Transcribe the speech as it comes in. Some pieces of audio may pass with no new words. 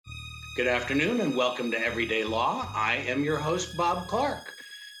Good afternoon and welcome to Everyday Law. I am your host, Bob Clark.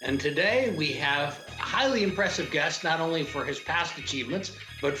 And today we have a highly impressive guest, not only for his past achievements,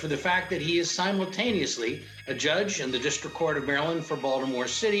 but for the fact that he is simultaneously a judge in the District Court of Maryland for Baltimore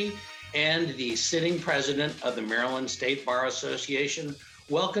City and the sitting president of the Maryland State Bar Association.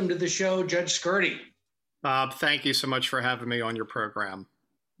 Welcome to the show, Judge Scurti. Bob, thank you so much for having me on your program.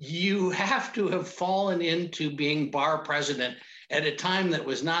 You have to have fallen into being bar president at a time that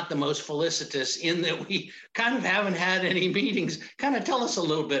was not the most felicitous, in that we kind of haven't had any meetings. Kind of tell us a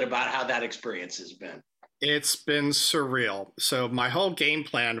little bit about how that experience has been. It's been surreal. So my whole game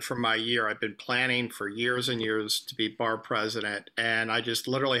plan for my year, I've been planning for years and years to be bar president. And I just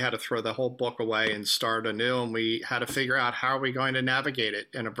literally had to throw the whole book away and start anew. And we had to figure out how are we going to navigate it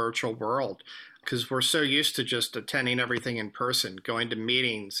in a virtual world, because we're so used to just attending everything in person, going to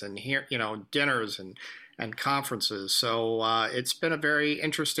meetings and dinners and conferences. So it's been a very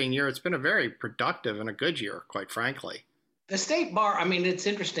interesting year. It's been a very productive and a good year, quite frankly. The state bar, it's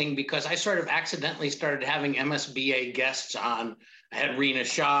interesting because I sort of accidentally started having MSBA guests on. I had Rena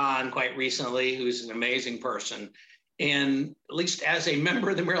Shaw on quite recently, who's an amazing person. And at least as a member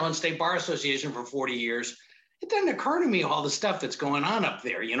of the Maryland State Bar Association for 40 years, it doesn't occur to me all the stuff that's going on up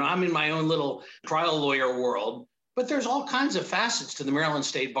there. I'm in my own little trial lawyer world, but there's all kinds of facets to the Maryland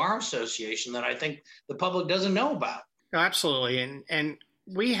State Bar Association that I think the public doesn't know about. Absolutely. And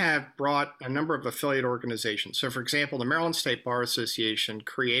we have brought a number of affiliate organizations. So, for example, the Maryland State Bar Association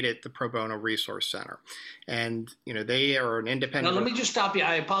created the Pro Bono Resource Center. And, they are an independent... Now, let me just stop you.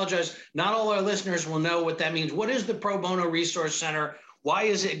 I apologize. Not all our listeners will know what that means. What is the Pro Bono Resource Center? Why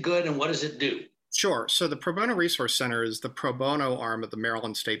is it good and what does it do? Sure. So the Pro Bono Resource Center is the pro bono arm of the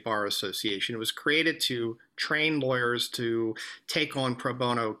Maryland State Bar Association. It was created to train lawyers to take on pro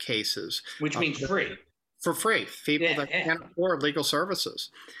bono cases. Which means free. For free, people that can't afford legal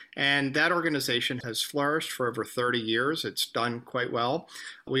services. And that organization has flourished for over 30 years. It's done quite well.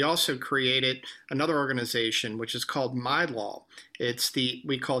 We also created another organization, which is called My Law. It's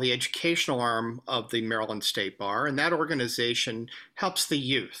we call the educational arm of the Maryland State Bar. And that organization helps the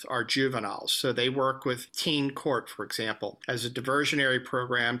youth, our juveniles. So they work with teen court, for example, as a diversionary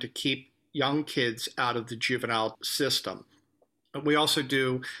program to keep young kids out of the juvenile system. We also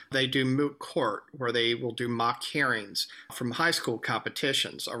they do moot court, where they will do mock hearings from high school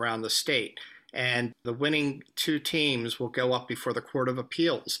competitions around the state. And the winning two teams will go up before the Court of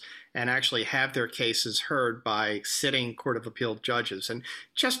Appeals and actually have their cases heard by sitting Court of Appeal judges. And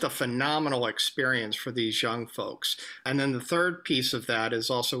just a phenomenal experience for these young folks. And then the third piece of that is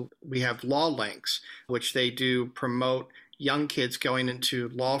also we have Law Links, which they do promote young kids going into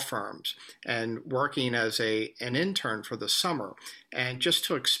law firms and working as an intern for the summer and just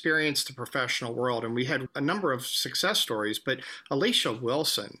to experience the professional world. And we had a number of success stories, but Alicia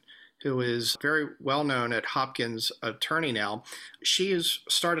Wilson, who is very well known at Hopkins attorney now, she has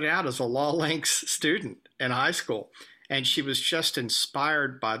started out as a Law Links student in high school. And she was just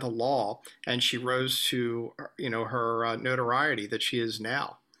inspired by the law, and she rose to her notoriety that she is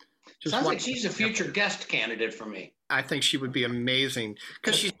now. Sounds like she's a future guest candidate for me. I think she would be amazing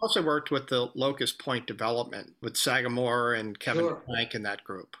because she's also worked with the Locust Point Development with Sagamore and Kevin Plank in that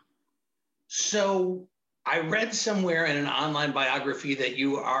group. So I read somewhere in an online biography that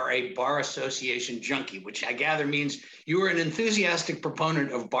you are a bar association junkie, which I gather means you are an enthusiastic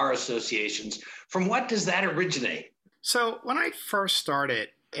proponent of bar associations. From what does that originate? So when I first started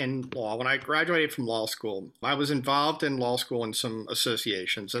in law, when I graduated from law school, I was involved in law school in some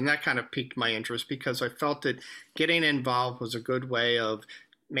associations, and that kind of piqued my interest because I felt that getting involved was a good way of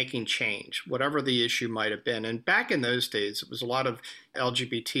making change, whatever the issue might have been. And back in those days, it was a lot of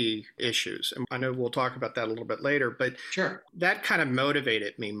LGBT issues. And I know we'll talk about that a little bit later, but sure, that kind of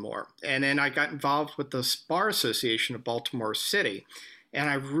motivated me more. And then I got involved with the Bar Association of Baltimore City, and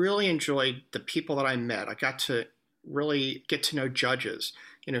I really enjoyed the people that I met. I got to really get to know judges,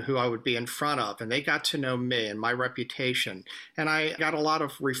 who I would be in front of, and they got to know me and my reputation. And I got a lot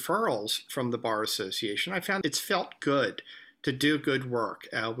of referrals from the Bar Association. I found it's felt good to do good work.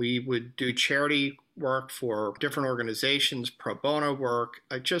 We would do charity work for different organizations, pro bono work.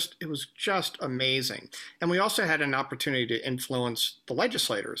 It was just amazing. And we also had an opportunity to influence the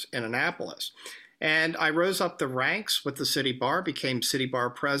legislators in Annapolis. And I rose up the ranks with the city bar, became city bar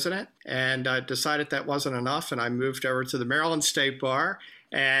president, and decided that wasn't enough. And I moved over to the Maryland State Bar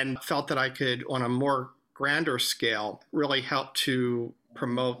and felt that I could, on a more grander scale, really help to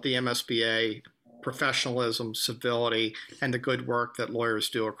promote the MSBA professionalism, civility, and the good work that lawyers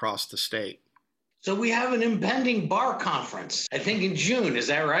do across the state. So we have an impending bar conference, I think in June. Is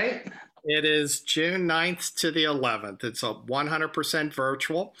that right? It is June 9th to the 11th. It's a 100%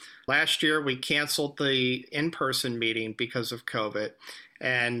 virtual. Last year, we canceled the in-person meeting because of COVID,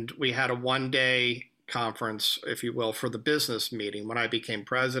 and we had a one-day conference, if you will, for the business meeting when I became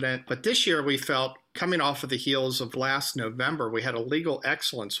president. But this year, we felt, coming off of the heels of last November, we had a Legal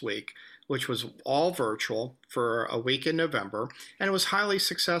Excellence Week, which was all virtual for a week in November, and it was highly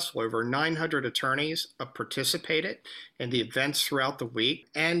successful. Over 900 attorneys participated in the events throughout the week,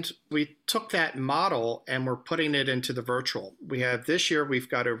 and we took that model and we're putting it into the virtual. This year, we've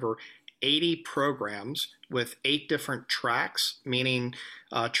got over 80 programs with 8 different tracks, meaning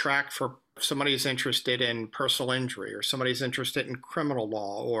a track for somebody who's interested in personal injury, or somebody's interested in criminal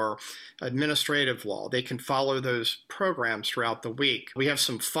law or administrative law. They can follow those programs throughout the week. We have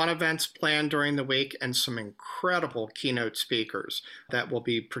some fun events planned during the week and some incredible keynote speakers that will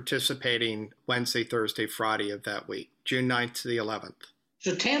be participating Wednesday, Thursday, Friday of that week, June 9th to the 11th.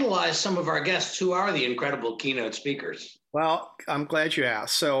 So tantalize some of our guests. Who are the incredible keynote speakers? Well, I'm glad you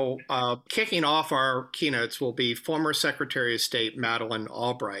asked. So kicking off our keynotes will be former Secretary of State Madeleine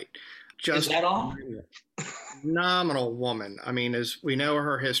Albright. Is that all? Phenomenal woman. I mean, as we know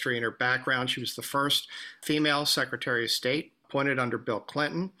her history and her background, she was the first female Secretary of State appointed under Bill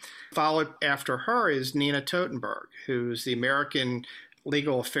Clinton. Followed after her is Nina Totenberg, who's the American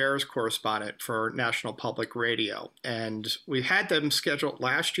legal affairs correspondent for National Public Radio. And we had them scheduled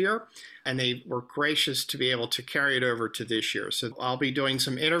last year, and they were gracious to be able to carry it over to this year. So I'll be doing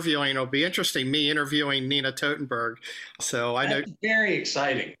some interviewing. It'll be interesting, me interviewing Nina Totenberg. So I know. That's very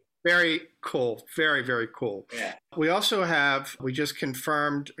exciting. Very cool. Very, very cool. Yeah. We just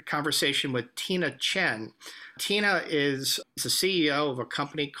confirmed a conversation with Tina Chen. Tina is the CEO of a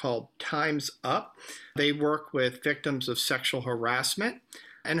company called Time's Up. They work with victims of sexual harassment.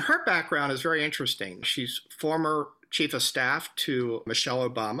 And her background is very interesting. She's former chief of staff to Michelle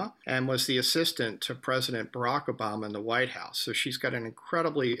Obama and was the assistant to President Barack Obama in the White House. So she's got an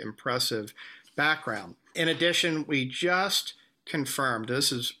incredibly impressive background. In addition, we just confirmed,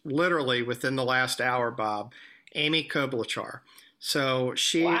 this is literally within the last hour, Bob, Amy Klobuchar. So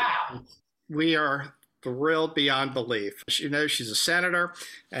we are thrilled beyond belief. She's a senator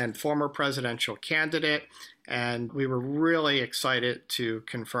and former presidential candidate, and we were really excited to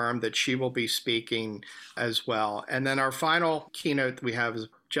confirm that she will be speaking as well. And then our final keynote we have is a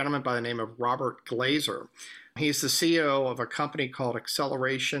gentleman by the name of Robert Glazer. He's the CEO of a company called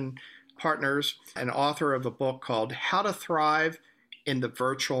Acceleration Partners, and author of a book called How to Thrive in the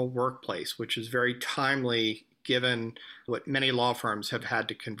Virtual Workplace, which is very timely given what many law firms have had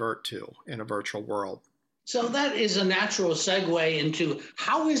to convert to in a virtual world. So that is a natural segue into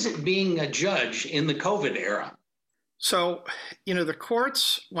how is it being a judge in the COVID era? So, the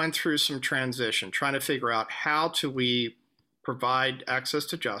courts went through some transition, trying to figure out how do we provide access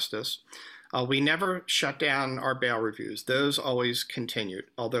to justice. We never shut down our bail reviews. Those always continued,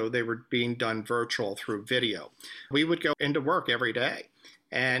 although they were being done virtual through video. We would go into work every day,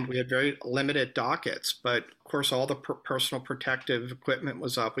 and we had very limited dockets. But, of course, all the personal protective equipment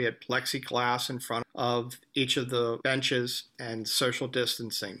was up. We had plexiglass in front of each of the benches and social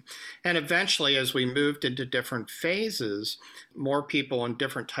distancing. And eventually, as we moved into different phases, more people in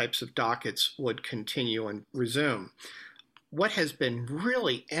different types of dockets would continue and resume. What has been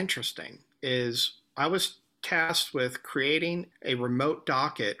really interesting is I was tasked with creating a remote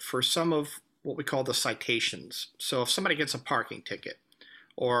docket for some of what we call the citations. So if somebody gets a parking ticket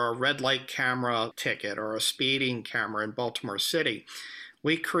or a red light camera ticket or a speeding camera in Baltimore City,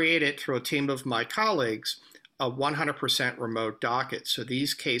 we created through a team of my colleagues a 100% remote docket. So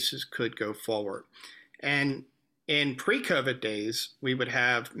these cases could go forward. And in pre-COVID days, we would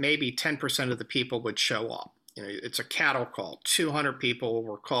have maybe 10% of the people would show up. It's a cattle call. 200 people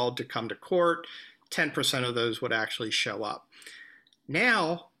were called to come to court. 10% of those would actually show up.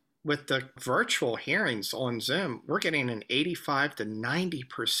 Now, with the virtual hearings on Zoom, we're getting an 85 to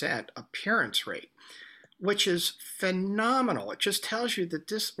 90% appearance rate, which is phenomenal. It just tells you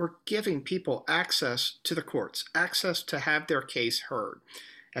that we're giving people access to the courts, access to have their case heard,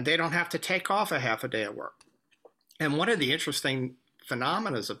 and they don't have to take off a half a day of work. And one of the interesting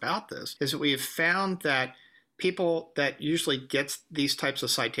phenomena about this is that we have found that people that usually get these types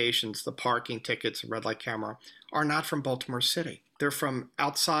of citations, the parking tickets, the red light camera, are not from Baltimore City. They're from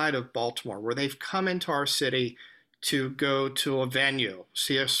outside of Baltimore, where they've come into our city to go to a venue,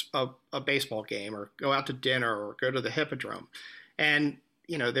 see a baseball game, or go out to dinner, or go to the Hippodrome. And,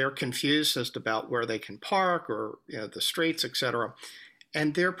 they're confused as to about where they can park or, the streets, et cetera.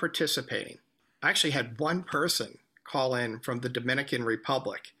 And they're participating. I actually had one person call in from the Dominican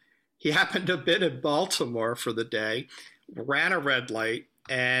Republic. He happened to have been in Baltimore for the day, ran a red light,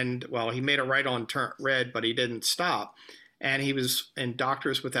 And well, he made a right on red, but he didn't stop. And he was in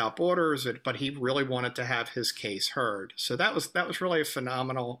Doctors Without Borders, but he really wanted to have his case heard. So that was really a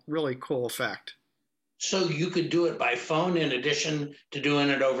phenomenal, really cool effect. So you could do it by phone in addition to doing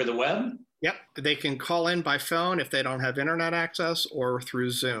it over the web? Yep, they can call in by phone if they don't have internet access or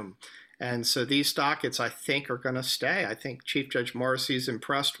through Zoom. And so these dockets, I think, are going to stay. I think Chief Judge Morrissey's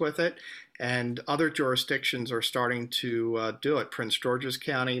impressed with it, and other jurisdictions are starting to do it. Prince George's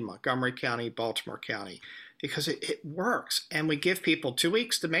County, Montgomery County, Baltimore County, because it works. And we give people 2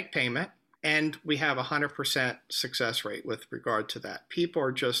 weeks to make payment, and we have a 100% success rate with regard to that. People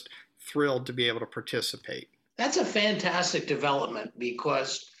are just thrilled to be able to participate. That's a fantastic development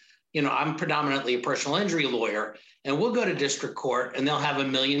because, I'm predominantly a personal injury lawyer, and we'll go to district court and they'll have a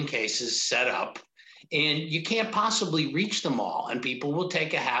million cases set up and you can't possibly reach them all. And people will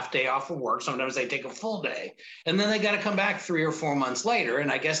take a half day off of work. Sometimes they take a full day and then they got to come back 3 or 4 months later.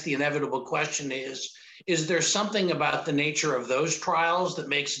 And I guess the inevitable question is there something about the nature of those trials that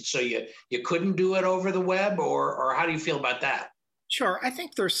makes it so you couldn't do it over the web, or how do you feel about that? Sure. I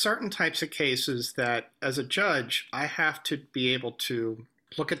think there's certain types of cases that, as a judge, I have to be able to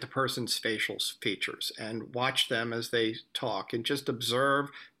look at the person's facial features and watch them as they talk and just observe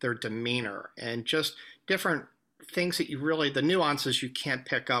their demeanor and just different things that the nuances you can't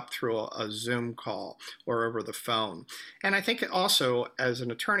pick up through a Zoom call or over the phone. And I think also, as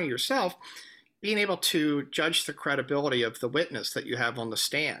an attorney yourself, being able to judge the credibility of the witness that you have on the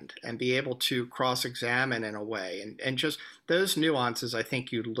stand and be able to cross-examine in a way. And just those nuances, I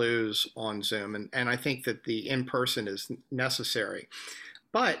think you lose on Zoom. And I think that the in-person is necessary.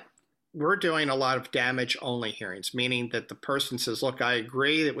 But we're doing a lot of damage-only hearings, meaning that the person says, look, I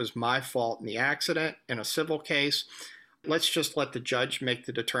agree it was my fault in the accident in a civil case. Let's just let the judge make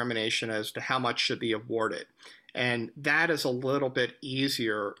the determination as to how much should be awarded. And that is a little bit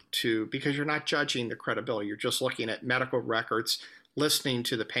easier because you're not judging the credibility. You're just looking at medical records, listening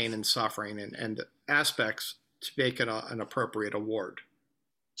to the pain and suffering and the aspects to make it an appropriate award.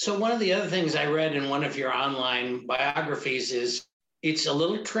 So one of the other things I read in one of your online biographies is it's a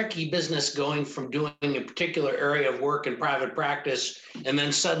little tricky business going from doing a particular area of work in private practice and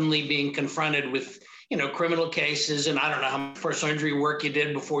then suddenly being confronted with, criminal cases. And I don't know how much personal injury work you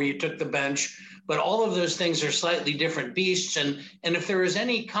did before you took the bench, but all of those things are slightly different beasts. And if there is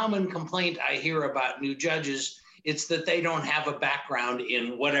any common complaint I hear about new judges, it's that they don't have a background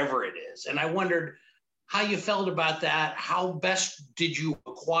in whatever it is. And I wondered how you felt about that. How best did you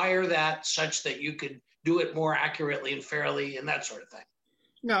acquire that such that you could do it more accurately and fairly and that sort of thing?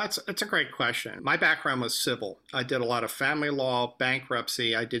 No, it's a great question. My background was civil. I did a lot of family law,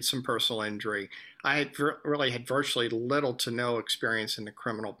 bankruptcy. I did some personal injury. I had really had virtually little to no experience in the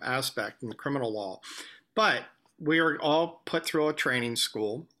criminal aspect, in the criminal law. But we were all put through a training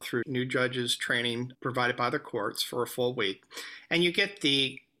school, through new judges training provided by the courts for a full week. And you get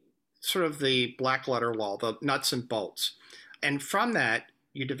the sort of the black letter law, the nuts and bolts. And from that,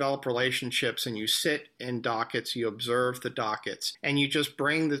 you develop relationships and you sit in dockets, you observe the dockets, and you just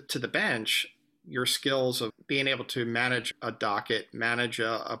bring to the bench your skills of being able to manage a docket, manage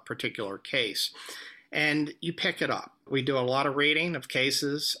a particular case, and you pick it up. We do a lot of reading of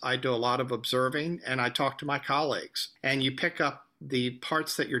cases. I do a lot of observing, and I talk to my colleagues, and you pick up the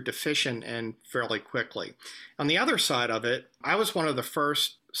parts that you're deficient in fairly quickly. On the other side of it, I was one of the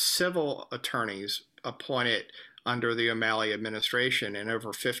first civil attorneys appointed under the O'Malley administration in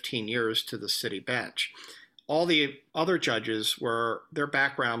over 15 years to the city bench. All the other judges their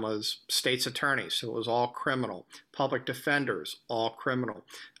background was state's attorneys, so it was all criminal. Public defenders, all criminal.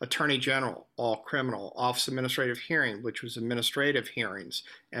 Attorney general, all criminal. Office of Administrative Hearing, which was administrative hearings,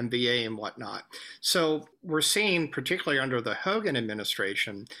 MBA and whatnot. So we're seeing, particularly under the Hogan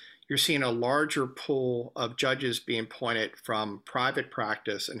administration, you're seeing a larger pool of judges being appointed from private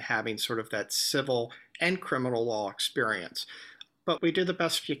practice and having sort of that civil and criminal law experience. But we do the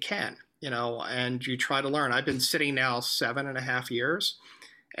best you can, and you try to learn. I've been sitting now 7.5 years,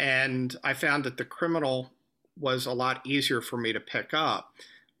 and I found that the criminal was a lot easier for me to pick up.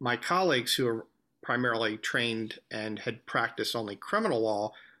 My colleagues who are primarily trained and had practiced only criminal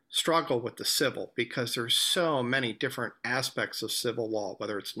law struggle with the civil because there's so many different aspects of civil law,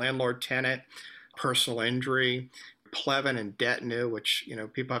 whether it's landlord-tenant, personal injury, plevin and detinue, which,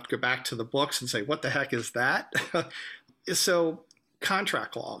 people have to go back to the books and say, what the heck is that? So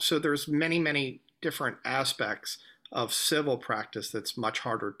contract law. So there's many, many different aspects of civil practice that's much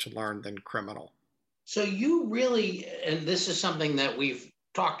harder to learn than criminal. So you really, and this is something that we've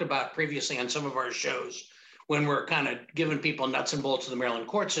talked about previously on some of our shows when we're kind of giving people nuts and bolts of the Maryland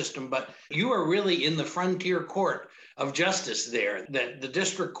court system, but you are really in the frontier court of justice there, that the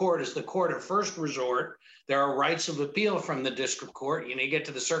district court is the court of first resort. There are rights of appeal from the district court. You get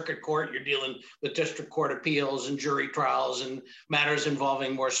to the circuit court, you're dealing with district court appeals and jury trials and matters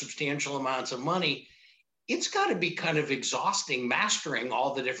involving more substantial amounts of money. It's got to be kind of exhausting mastering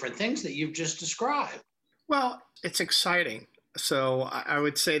all the different things that you've just described. Well, it's exciting. So I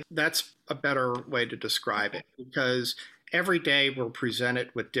would say that's a better way to describe it, because every day we're presented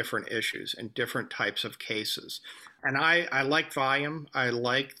with different issues and different types of cases. And I like volume. I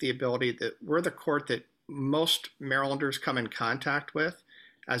like the ability that we're the court that most Marylanders come in contact with,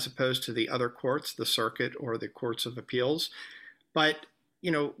 as opposed to the other courts, the circuit or the courts of appeals. But,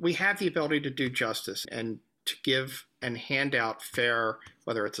 we have the ability to do justice and to give and hand out fair,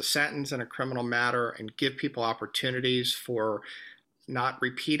 whether it's a sentence in a criminal matter, and give people opportunities for not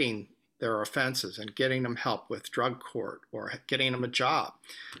repeating their offenses and getting them help with drug court or getting them a job.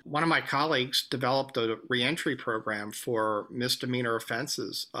 One of my colleagues developed a reentry program for misdemeanor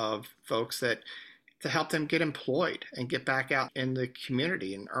offenses of folks to help them get employed and get back out in the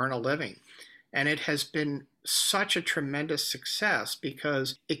community and earn a living. And it has been such a tremendous success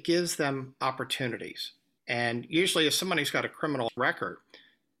because it gives them opportunities. And usually if somebody's got a criminal record,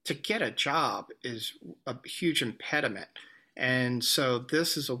 to get a job is a huge impediment. And so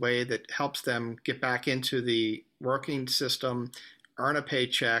this is a way that helps them get back into the working system, earn a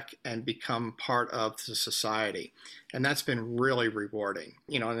paycheck, and become part of the society. And that's been really rewarding.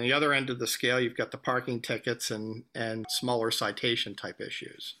 On the other end of the scale, you've got the parking tickets and smaller citation type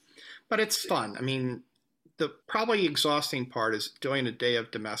issues. But it's fun. I mean, the probably exhausting part is doing a day of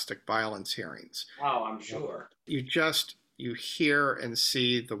domestic violence hearings. Oh, I'm sure. You hear and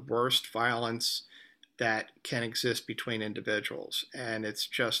see the worst violence that can exist between individuals. And it's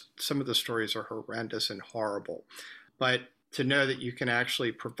just, some of the stories are horrendous and horrible. But to know that you can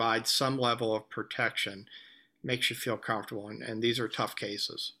actually provide some level of protection makes you feel comfortable. And these are tough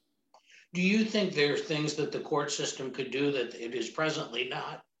cases. Do you think there's things that the court system could do that it is presently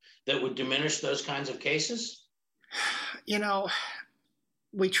not, that would diminish those kinds of cases?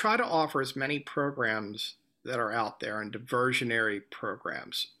 We try to offer as many programs that are out there and diversionary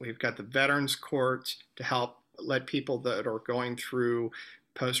programs. We've got the veterans courts to help let people that are going through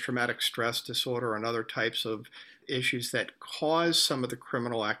post-traumatic stress disorder and other types of issues that cause some of the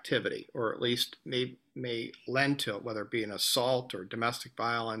criminal activity, or at least may lend to it, whether it be an assault or domestic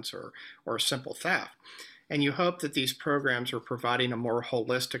violence or simple theft. And you hope that these programs are providing a more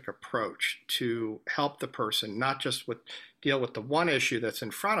holistic approach to help the person, not just deal with the one issue that's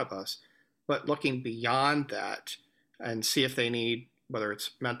in front of us, but looking beyond that and see if they need, whether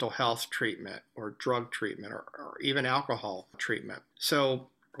it's mental health treatment or drug treatment or even alcohol treatment. So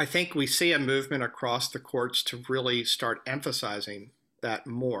I think we see a movement across the courts to really start emphasizing that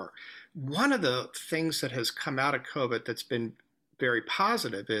more. One of the things that has come out of COVID that's been very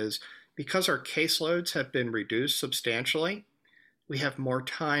positive is because our caseloads have been reduced substantially, we have more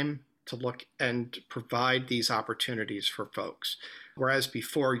time to look and provide these opportunities for folks. Whereas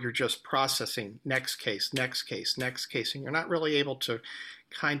before, you're just processing next case, next case, next case, and you're not really able to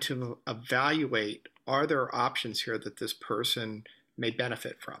kind of evaluate, are there options here that this person may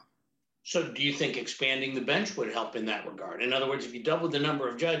benefit from? So do you think expanding the bench would help in that regard? In other words, if you double the number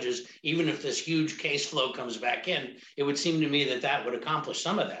of judges, even if this huge case flow comes back in, it would seem to me that that would accomplish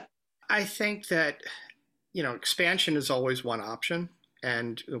some of that. I think that, expansion is always one option.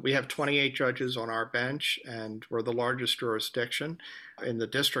 And we have 28 judges on our bench, and we're the largest jurisdiction in the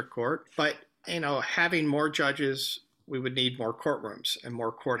district court. But, having more judges, we would need more courtrooms and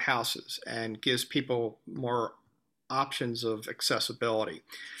more courthouses, and gives people more options of accessibility.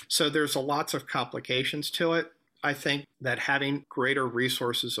 So there's lots of complications to it. I think that having greater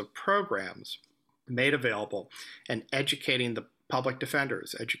resources of programs made available and educating the public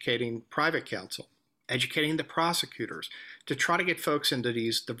defenders, educating private counsel, educating the prosecutors to try to get folks into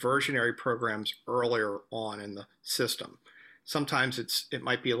these diversionary programs earlier on in the system. Sometimes it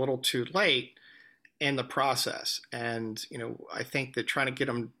might be a little too late in the process. And, I think that trying to get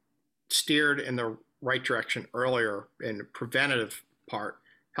them steered in the right direction earlier in the preventative part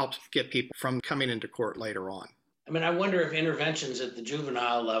helps get people from coming into court later on. I mean, I wonder if interventions at the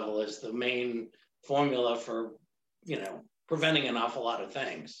juvenile level is the main formula for, preventing an awful lot of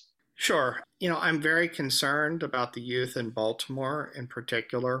things. Sure. I'm very concerned about the youth in Baltimore in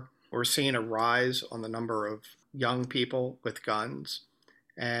particular. We're seeing a rise on the number of young people with guns,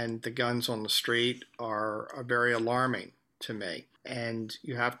 and the guns on the street are very alarming to me. And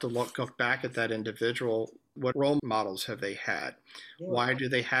you have to look back at that individual. What role models have they had? Why do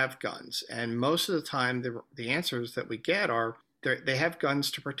they have guns? And most of the time, the answers that we get are They have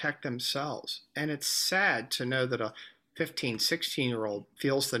guns to protect themselves. And it's sad to know that a 15, 16-year-old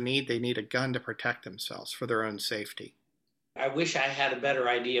feels the need they need a gun to protect themselves for their own safety. I wish I had a better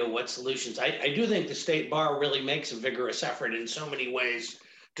idea what solutions. I do think the state bar really makes a vigorous effort in so many ways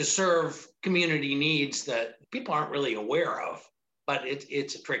to serve community needs that people aren't really aware of. But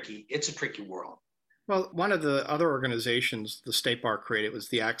it's a tricky world. Well, one of the other organizations the State Bar created was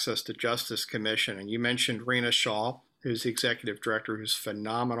the Access to Justice Commission. And you mentioned Rena Shaw, who's the executive director, who's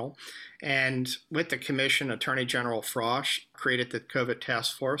phenomenal. And with the commission, Attorney General Frosch created the COVID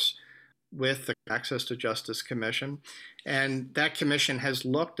task force with the Access to Justice Commission. And that commission has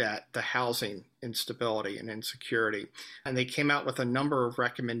looked at the housing instability and insecurity. And they came out with a number of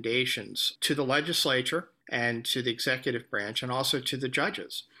recommendations to the legislature and to the executive branch and also to the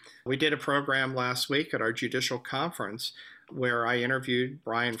judges. We did a program last week at our judicial conference where I interviewed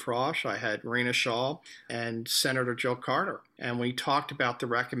Brian Frosch, I had Rena Shaw, and Senator Jill Carter. And we talked about the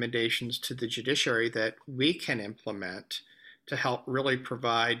recommendations to the judiciary that we can implement to help really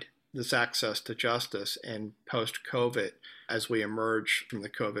provide this access to justice in post-COVID as we emerge from the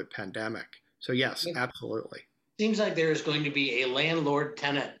COVID pandemic. So yes, absolutely. Seems like there is going to be a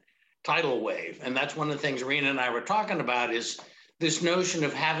landlord-tenant tidal wave. And that's one of the things Rena and I were talking about is this notion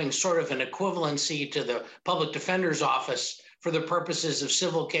of having sort of an equivalency to the public defender's office for the purposes of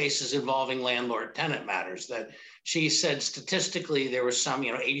civil cases involving landlord-tenant matters. That she said statistically there was some,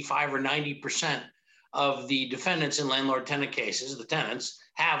 85 or 90% of the defendants in landlord-tenant cases, the tenants,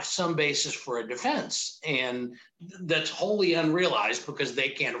 have some basis for a defense. And that's wholly unrealized because they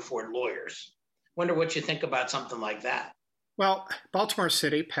can't afford lawyers. Wonder what you think about something like that. Well, Baltimore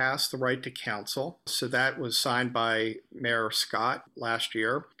City passed the right to counsel. So that was signed by Mayor Scott last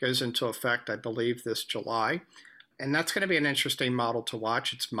year. Goes into effect, I believe, this July. And that's going to be an interesting model to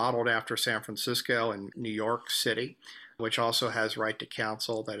watch. It's modeled after San Francisco and New York City, which also has right to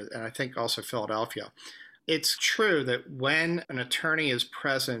counsel, and I think also Philadelphia. It's true that when an attorney is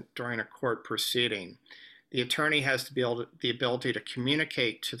present during a court proceeding, the attorney has to be the ability to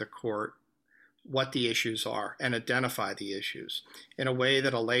communicate to the court what the issues are and identify the issues in a way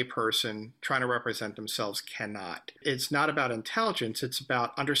that a layperson trying to represent themselves cannot. It's not about intelligence, it's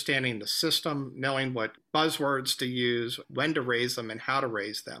about understanding the system, knowing what buzzwords to use, when to raise them, and how to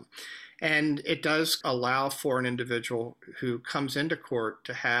raise them. And it does allow for an individual who comes into court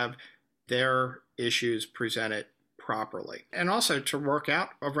to have their issues presented properly and also to work out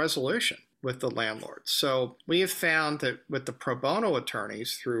a resolution with the landlord. So we have found that with the pro bono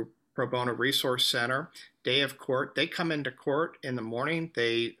attorneys through Pro Bono Resource Center, day of court, they come into court in the morning,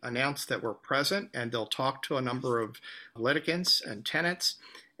 they announce that we're present, and they'll talk to a number of litigants and tenants,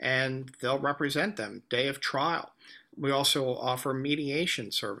 and they'll represent them day of trial. We also offer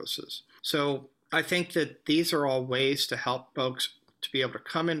mediation services. So I think that these are all ways to help folks to be able to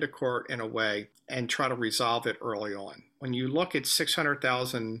come into court in a way and try to resolve it early on. When you look at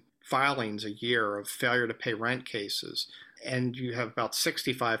 600,000 filings a year of failure to pay rent cases, and you have about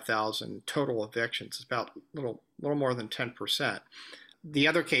 65,000 total evictions, it's about a little more than 10%. The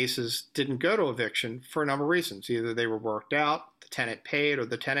other cases didn't go to eviction for a number of reasons. Either they were worked out, the tenant paid, or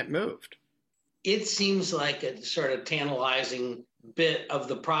the tenant moved. It seems like a sort of tantalizing bit of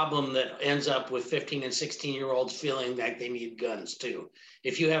the problem that ends up with 15 and 16-year-olds feeling like they need guns too.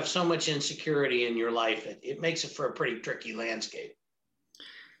 If you have so much insecurity in your life, it makes it for a pretty tricky landscape.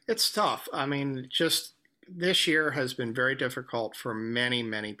 It's tough. I mean, just this year has been very difficult for many,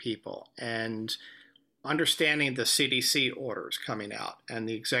 many people. And understanding the CDC orders coming out and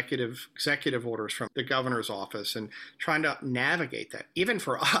the executive orders from the governor's office and trying to navigate that. Even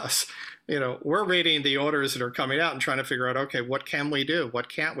for us, we're reading the orders that are coming out and trying to figure out, okay, what can we do? What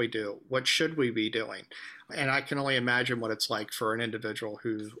can't we do? What should we be doing? And I can only imagine what it's like for an individual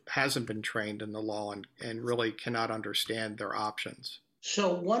who hasn't been trained in the law and really cannot understand their options.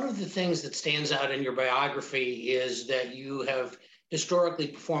 So one of the things that stands out in your biography is that you have historically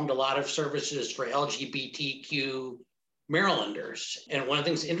performed a lot of services for LGBTQ Marylanders. And one of the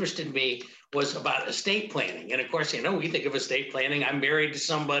things that interested me was about estate planning. And of course, we think of estate planning. I'm married to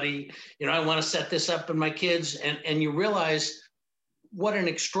somebody, I want to set this up in my kids. And you realize what an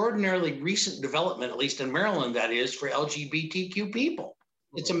extraordinarily recent development, at least in Maryland, that is for LGBTQ people.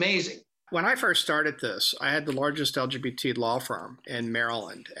 It's amazing. When I first started this, I had the largest LGBT law firm in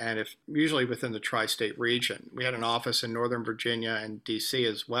Maryland, and usually within the tri-state region. We had an office in Northern Virginia and DC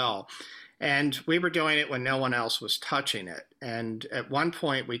as well. And we were doing it when no one else was touching it. And at one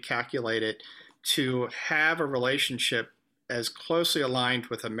point, we calculated to have a relationship as closely aligned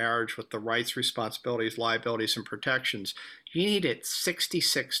with a marriage with the rights, responsibilities, liabilities, and protections, you needed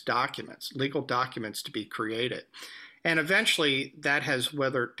 66 documents, legal documents to be created. And eventually that has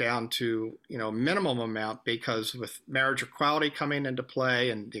withered down to, minimum amount, because with marriage equality coming into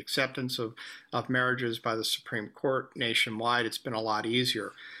play and the acceptance of marriages by the Supreme Court nationwide, it's been a lot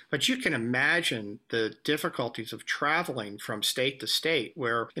easier. But you can imagine the difficulties of traveling from state to state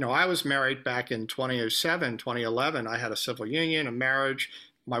where, I was married back in 2007, 2011. I had a civil union, a marriage.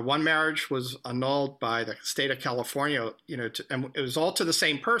 My one marriage was annulled by the state of California, and it was all to the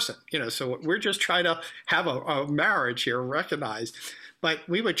same person, so we're just trying to have a marriage here recognized. But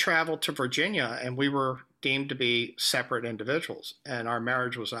we would travel to Virginia and we were deemed to be separate individuals and our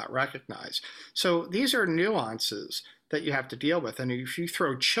marriage was not recognized. So these are nuances that you have to deal with. And if you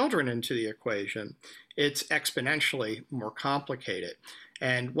throw children into the equation, it's exponentially more complicated.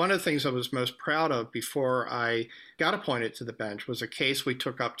 And one of the things I was most proud of before I got appointed to the bench was a case we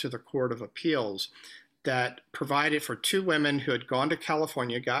took up to the Court of Appeals that provided for two women who had gone to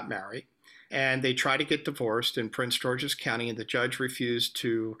California, got married, and they tried to get divorced in Prince George's County, and the judge refused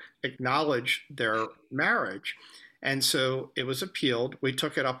to acknowledge their marriage. And so it was appealed. We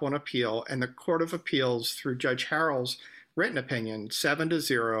took it up on appeal, and the Court of Appeals, through Judge Harrell's written opinion,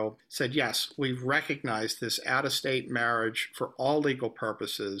 7-0, said, yes, we've recognized this out-of-state marriage for all legal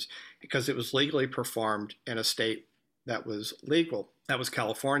purposes because it was legally performed in a state that was legal. That was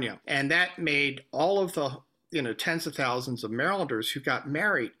California. And that made all of the tens of thousands of Marylanders who got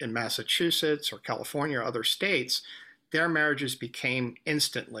married in Massachusetts or California or other states, their marriages became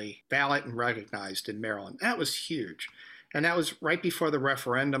instantly valid and recognized in Maryland. That was huge. And that was right before the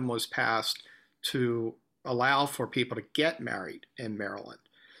referendum was passed to allow for people to get married in Maryland.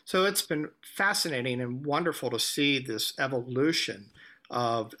 So it's been fascinating and wonderful to see this evolution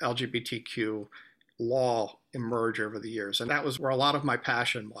of LGBTQ law emerge over the years. And that was where a lot of my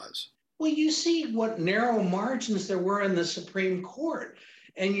passion was. Well, you see what narrow margins there were in the Supreme Court.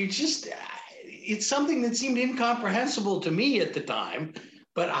 And it's something that seemed incomprehensible to me at the time.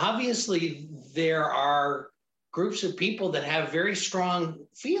 But obviously, there are groups of people that have very strong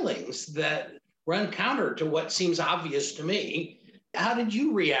feelings that run counter to what seems obvious to me. How did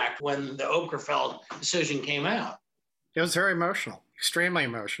you react when the Okerfeld decision came out? It was very emotional, extremely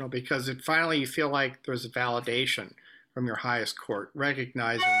emotional, because finally you feel like there's a validation from your highest court,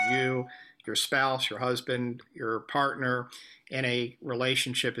 recognizing you, your spouse, your husband, your partner in a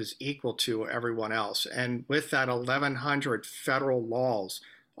relationship is equal to everyone else. And with that, 1,100 federal laws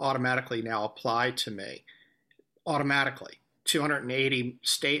automatically now apply to me, automatically. 280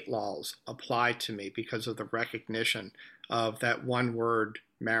 state laws apply to me because of the recognition of that one word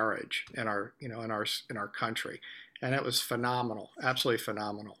marriage in our country. And it was phenomenal, absolutely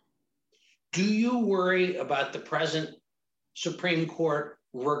phenomenal. Do you worry about the present Supreme Court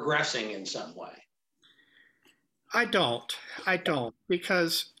regressing in some way? I don't,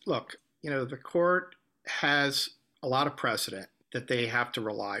 because look, the court has a lot of precedent that they have to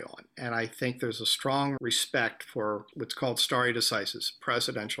rely on. And I think there's a strong respect for what's called stare decisis,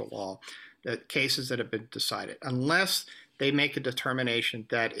 presidential law, that cases that have been decided, unless they make a determination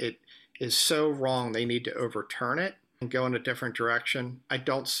that it is so wrong they need to overturn it and go in a different direction. I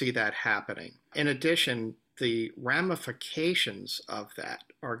don't see that happening. In addition, the ramifications of that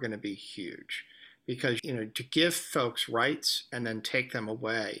are going to be huge because, to give folks rights and then take them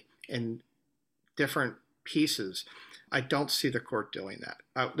away in different pieces, I don't see the court doing that.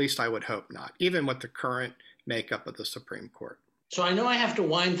 At least I would hope not, even with the current makeup of the Supreme Court. So I know I have to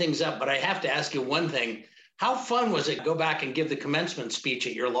wind things up, but I have to ask you one thing. How fun was it to go back and give the commencement speech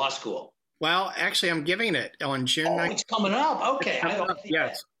at your law school? Well, actually, I'm giving it on June 19th. It's coming up. Okay.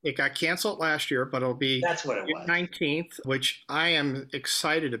 Yes. It got canceled last year, but it'll be June 19th, which I am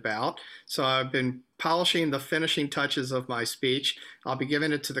excited about. So I've been polishing the finishing touches of my speech. I'll be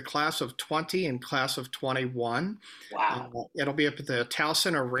giving it to the class of 20 and class of 21. Wow. It'll be up at the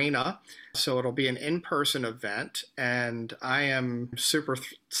Towson Arena. So it'll be an in-person event, and I am super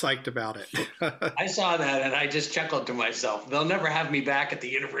psyched about it. I saw that, and I just chuckled to myself. They'll never have me back at the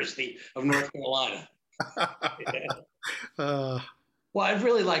University of North Carolina. Well, I'd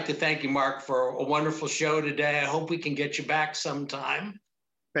really like to thank you, Mark, for a wonderful show today. I hope we can get you back sometime.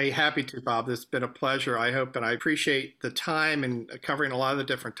 Very happy to, Bob. It's been a pleasure, I hope, and I appreciate the time and covering a lot of the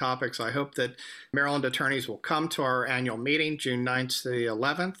different topics. I hope that Maryland attorneys will come to our annual meeting, June 9th to the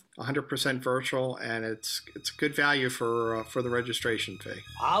 11th, 100% virtual, and it's good value for the registration fee.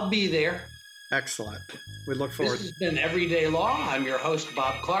 I'll be there. Excellent. We look forward. This has been Everyday Law. I'm your host,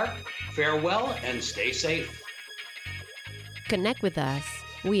 Bob Clark. Farewell and stay safe. Connect with us.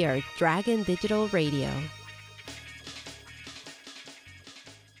 We are Dragon Digital Radio.